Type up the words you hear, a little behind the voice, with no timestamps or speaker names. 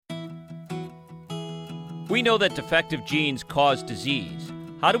We know that defective genes cause disease.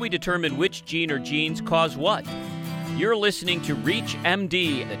 How do we determine which gene or genes cause what? You're listening to Reach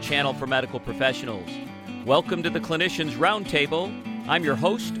MD, the channel for medical professionals. Welcome to the Clinicians Roundtable. I'm your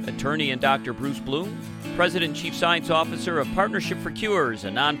host, attorney and Dr. Bruce Bloom, President and Chief Science Officer of Partnership for Cures, a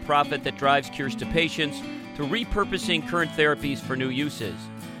nonprofit that drives cures to patients through repurposing current therapies for new uses.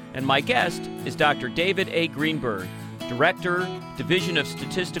 And my guest is Dr. David A. Greenberg, Director, Division of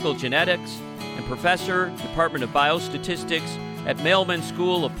Statistical Genetics, and Professor, Department of Biostatistics at Mailman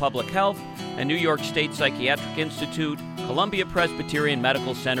School of Public Health and New York State Psychiatric Institute, Columbia Presbyterian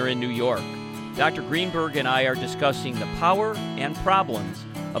Medical Center in New York. Dr. Greenberg and I are discussing the power and problems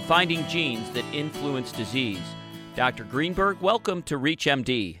of finding genes that influence disease. Dr. Greenberg, welcome to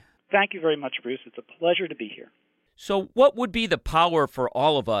ReachMD. Thank you very much, Bruce. It's a pleasure to be here. So what would be the power for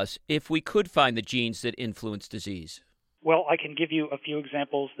all of us if we could find the genes that influence disease? Well, I can give you a few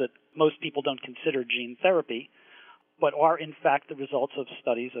examples that most people don't consider gene therapy, but are in fact the results of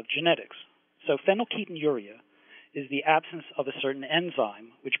studies of genetics. So phenylketonuria is the absence of a certain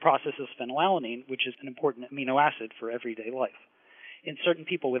enzyme which processes phenylalanine, which is an important amino acid for everyday life. In certain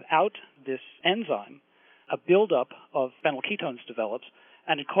people without this enzyme, a buildup of phenylketones develops,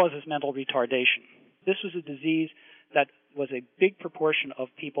 and it causes mental retardation. This was a disease that was a big proportion of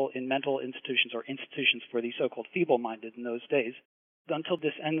people in mental institutions or institutions for the so-called feeble-minded in those days, until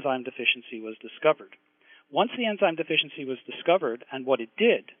this enzyme deficiency was discovered. Once the enzyme deficiency was discovered and what it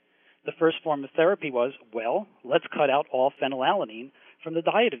did, the first form of therapy was, well, let's cut out all phenylalanine from the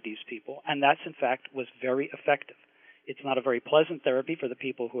diet of these people, and that, in fact, was very effective. It's not a very pleasant therapy for the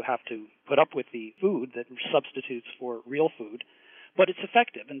people who have to put up with the food that substitutes for real food, but it's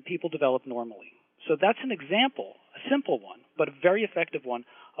effective, and people develop normally. So that's an example, a simple one, but a very effective one,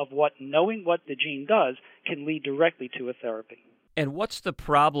 of what knowing what the gene does can lead directly to a therapy. And what's the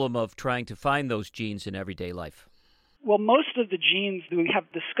problem of trying to find those genes in everyday life? Well, most of the genes, we have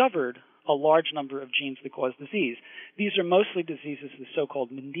discovered a large number of genes that cause disease. These are mostly diseases, the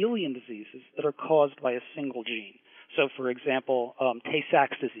so-called Mendelian diseases, that are caused by a single gene. So, for example,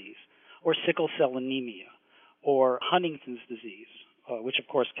 Tay-Sachs disease, or sickle cell anemia, or Huntington's disease, which of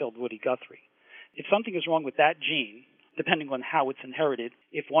course killed Woody Guthrie. If something is wrong with that gene, depending on how it's inherited,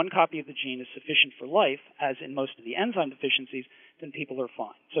 if one copy of the gene is sufficient for life, as in most of the enzyme deficiencies, then people are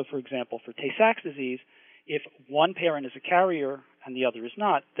fine. So, for example, for Tay-Sachs disease, if one parent is a carrier and the other is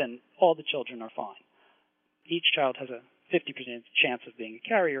not, then all the children are fine. Each child has a 50% chance of being a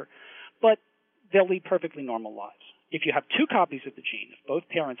carrier, but they'll lead perfectly normal lives. If you have two copies of the gene, if both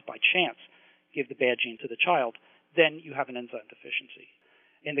parents by chance give the bad gene to the child, then you have an enzyme deficiency.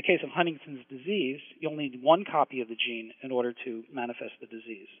 In the case of Huntington's disease, you only need one copy of the gene in order to manifest the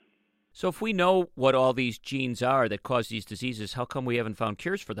disease. So if we know what all these genes are that cause these diseases, how come we haven't found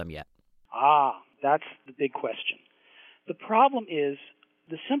cures for them yet? That's the big question. The problem is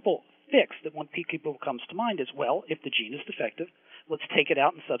the simple fix that when people comes to mind is, well, if the gene is defective, let's take it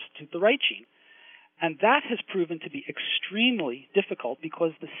out and substitute the right gene. And that has proven to be extremely difficult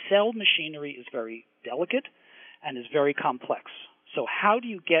because the cell machinery is very delicate and is very complex. So how do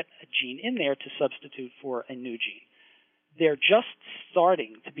you get a gene in there to substitute for a new gene? They're just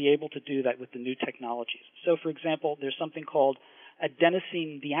starting to be able to do that with the new technologies. So, for example, there's something called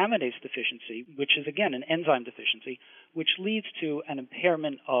adenosine deaminase deficiency, which is, again, an enzyme deficiency, which leads to an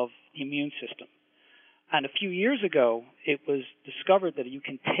impairment of the immune system. And a few years ago, it was discovered that you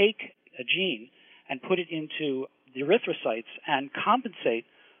can take a gene and put it into the erythrocytes and compensate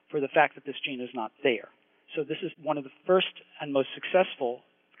for the fact that this gene is not there. So this is one of the first and most successful,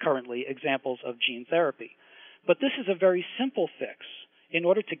 currently, examples of gene therapy. But this is a very simple fix. In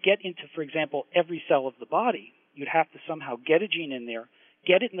order to get into, for example, every cell of the body, you'd have to somehow get a gene in there,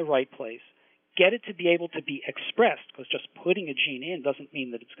 get it in the right place, get it to be able to be expressed, because just putting a gene in doesn't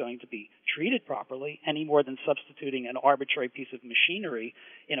mean that it's going to be treated properly, any more than substituting an arbitrary piece of machinery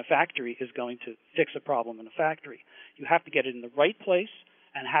in a factory is going to fix a problem in a factory. You have to get it in the right place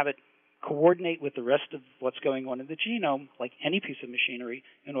and have it coordinate with the rest of what's going on in the genome, like any piece of machinery,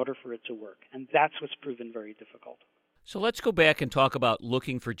 in order for it to work. And that's what's proven very difficult. So let's go back and talk about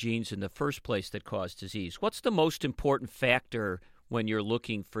looking for genes in the first place that cause disease. What's the most important factor when you're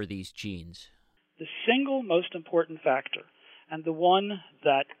looking for these genes? The single most important factor, and the one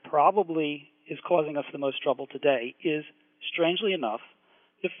that probably is causing us the most trouble today, is, strangely enough,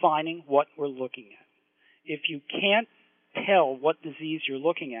 defining what we're looking at. If you can't tell what disease you're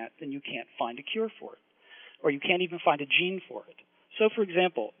looking at, then you can't find a cure for it, or you can't even find a gene for it. So, for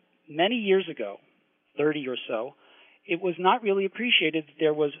example, many years ago, 30 or so, it was not really appreciated that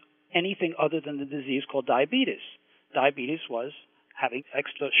there was anything other than the disease called diabetes. Diabetes was having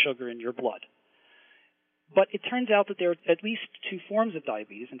extra sugar in your blood. But it turns out that there are at least two forms of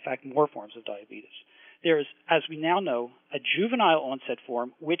diabetes, in fact, more forms of diabetes. There's, as we now know, a juvenile onset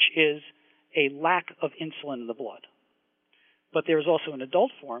form, which is a lack of insulin in the blood. But there is also an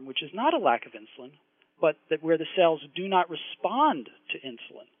adult form, which is not a lack of insulin, but that where the cells do not respond to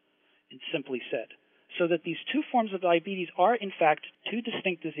insulin, simply said. So that these two forms of diabetes are, in fact, two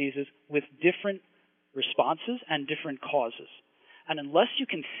distinct diseases with different responses and different causes. And unless you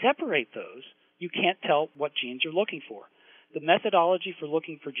can separate those, you can't tell what genes you're looking for. The methodology for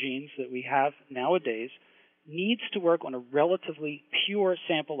looking for genes that we have nowadays needs to work on a relatively pure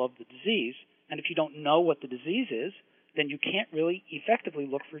sample of the disease, and if you don't know what the disease is, then you can't really effectively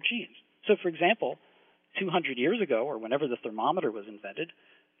look for genes. So, for example, 200 years ago, or whenever the thermometer was invented,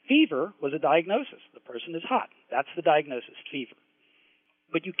 fever was a diagnosis. The person is hot. That's the diagnosis, fever.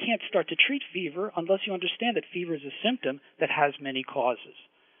 But you can't start to treat fever unless you understand that fever is a symptom that has many causes.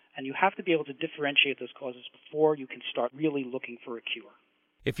 And you have to be able to differentiate those causes before you can start really looking for a cure.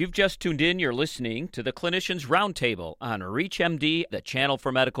 If you've just tuned in, you're listening to the Clinicians Roundtable on ReachMD, the channel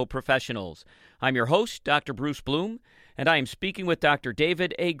for medical professionals. I'm your host, Dr. Bruce Bloom, and I am speaking with Dr.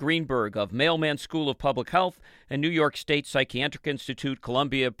 David A. Greenberg of Mailman School of Public Health and New York State Psychiatric Institute,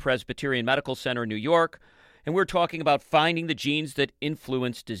 Columbia Presbyterian Medical Center, New York, and we're talking about finding the genes that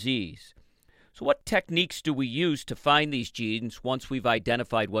influence disease. So what techniques do we use to find these genes once we've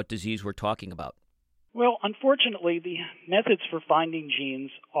identified what disease we're talking about? Well, unfortunately, the methods for finding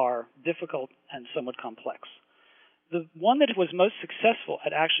genes are difficult and somewhat complex. The one that was most successful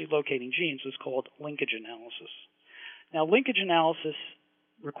at actually locating genes was called linkage analysis. Now, linkage analysis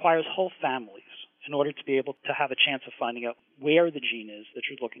requires whole families in order to be able to have a chance of finding out where the gene is that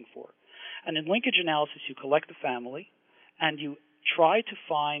you're looking for. And in linkage analysis, you collect the family and you try to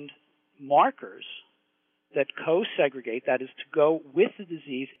find markers that co-segregate, that is, to go with the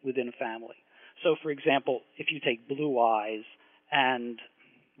disease within a family. So, for example, if you take blue eyes and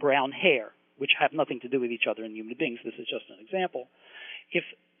brown hair, which have nothing to do with each other in human beings, this is just an example, if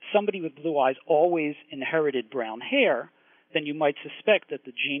somebody with blue eyes always inherited brown hair, then you might suspect that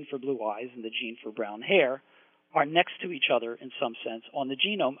the gene for blue eyes and the gene for brown hair are next to each other in some sense on the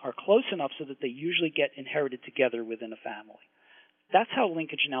genome, are close enough so that they usually get inherited together within a family. That's how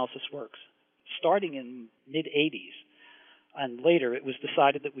linkage analysis works. Starting in mid-'80s and later, it was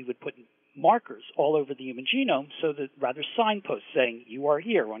decided that we would put markers all over the human genome, so that rather signposts saying you are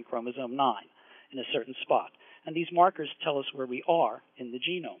here on chromosome 9 in a certain spot. And these markers tell us where we are in the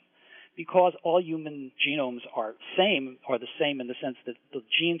genome. Because all human genomes are the same in the sense that the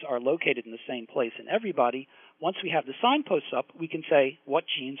genes are located in the same place in everybody, once we have the signposts up, we can say what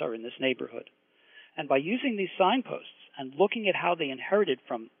genes are in this neighborhood. And by using these signposts and looking at how they inherited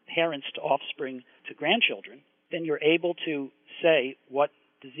from parents to offspring to grandchildren, then you're able to say what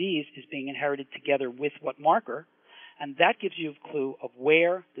disease is being inherited together with what marker, and that gives you a clue of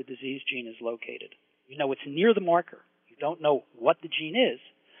where the disease gene is located. You know it's near the marker. You don't know what the gene is,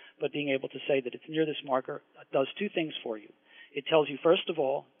 but being able to say that it's near this marker does two things for you. It tells you, first of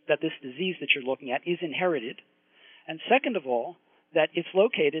all, that this disease that you're looking at is inherited, and second of all, that it's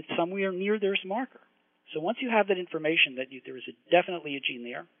located somewhere near this marker. So once you have that information that there is definitely a gene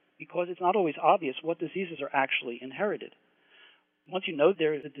there, because it's not always obvious what diseases are actually inherited. Once you know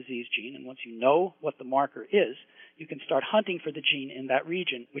there is a disease gene, and once you know what the marker is, you can start hunting for the gene in that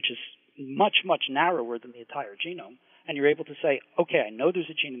region, which is much, much narrower than the entire genome, and you're able to say, okay, I know there's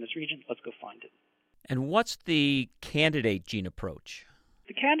a gene in this region, let's go find it. And what's the candidate gene approach?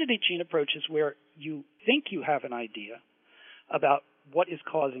 The candidate gene approach is where you think you have an idea about what is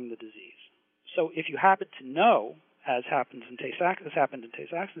causing the disease. So if you happen to know, as happened in Tay-Sachs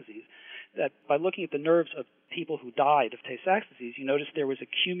disease, that by looking at the nerves of people who died of Tay-Sachs disease, you noticed there was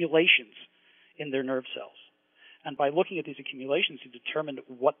accumulations in their nerve cells. And by looking at these accumulations, you determined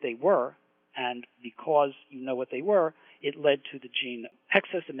what they were, and because you know what they were, it led to the gene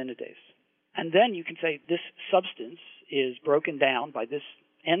hexosaminidase. And then you can say this substance is broken down by this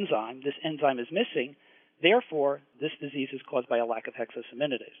enzyme is missing, therefore this disease is caused by a lack of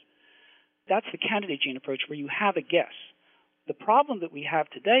hexosaminidase. That's the candidate gene approach where you have a guess. The problem that we have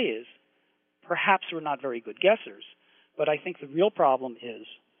today is perhaps we're not very good guessers, but I think the real problem is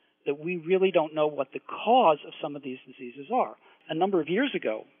that we really don't know what the cause of some of these diseases are. A number of years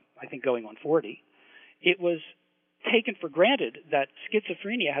ago, I think going on 40, it was taken for granted that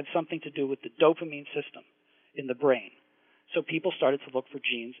schizophrenia had something to do with the dopamine system in the brain. So people started to look for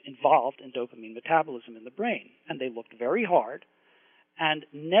genes involved in dopamine metabolism in the brain, and they looked very hard and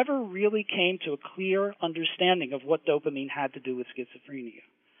never really came to a clear understanding of what dopamine had to do with schizophrenia.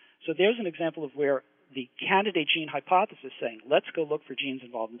 So there's an example of where the candidate gene hypothesis saying, let's go look for genes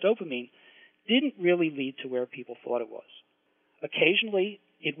involved in dopamine, didn't really lead to where people thought it was. Occasionally,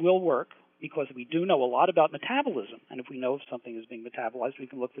 it will work because we do know a lot about metabolism, and if we know if something is being metabolized, we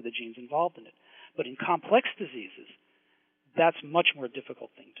can look for the genes involved in it. But in complex diseases, that's a much more difficult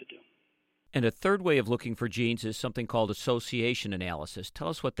thing to do. And a third way of looking for genes is something called association analysis. Tell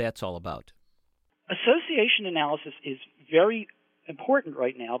us what that's all about. Association analysis is very important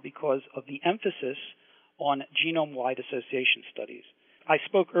right now because of the emphasis on genome-wide association studies. I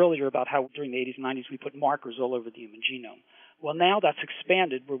spoke earlier about how during the 80s and 90s we put markers all over the human genome. Well, now that's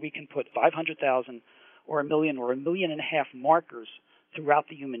expanded where we can put 500,000 or 1 million or 1.5 million markers throughout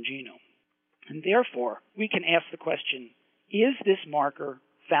the human genome. And therefore, we can ask the question, is this marker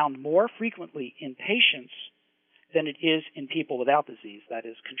found more frequently in patients than it is in people without disease, that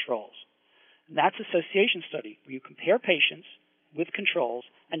is, controls? And that's association study, where you compare patients with controls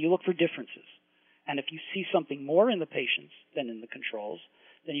and you look for differences. And if you see something more in the patients than in the controls,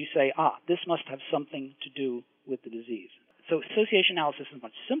 then you say, this must have something to do with the disease. So association analysis is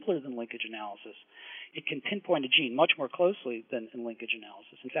much simpler than linkage analysis. It can pinpoint a gene much more closely than in linkage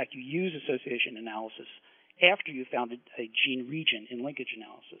analysis. In fact, you use association analysis after you found a gene region in linkage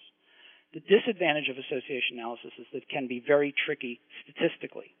analysis. The disadvantage of association analysis is that it can be very tricky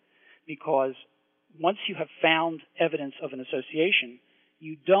statistically, because once you have found evidence of an association,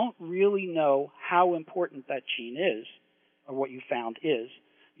 you don't really know how important that gene is, or what you found is,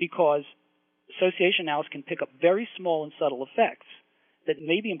 because association analysis can pick up very small and subtle effects that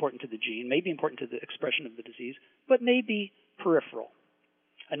may be important to the gene, may be important to the expression of the disease, but may be peripheral.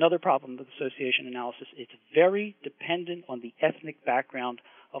 Another problem with association analysis, it's very dependent on the ethnic background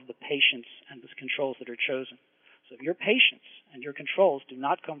of the patients and the controls that are chosen. So if your patients and your controls do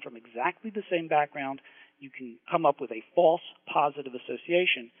not come from exactly the same background, you can come up with a false positive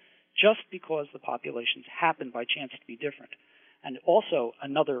association just because the populations happen by chance to be different. And also,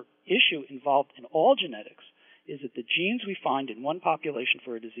 another issue involved in all genetics is that the genes we find in one population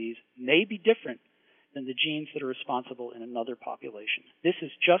for a disease may be different than the genes that are responsible in another population. This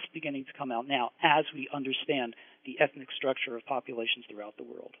is just beginning to come out now as we understand the ethnic structure of populations throughout the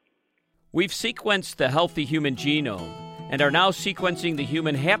world. We've sequenced the healthy human genome and are now sequencing the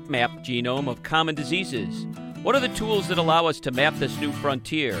human HapMap genome of common diseases. What are the tools that allow us to map this new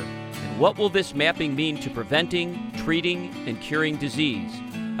frontier? And what will this mapping mean to preventing, treating, and curing disease?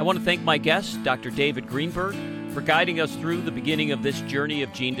 I want to thank my guest, Dr. David Greenberg, for guiding us through the beginning of this journey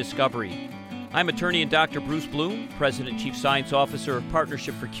of gene discovery. I'm attorney and Dr. Bruce Bloom, President and Chief Science Officer of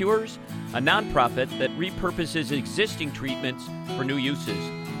Partnership for Cures, a nonprofit that repurposes existing treatments for new uses.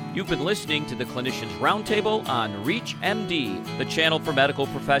 You've been listening to the Clinicians Roundtable on ReachMD, the channel for medical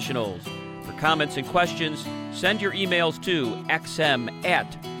professionals. For comments and questions, send your emails to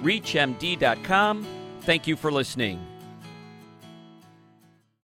xm@reachmd.com. Thank you for listening.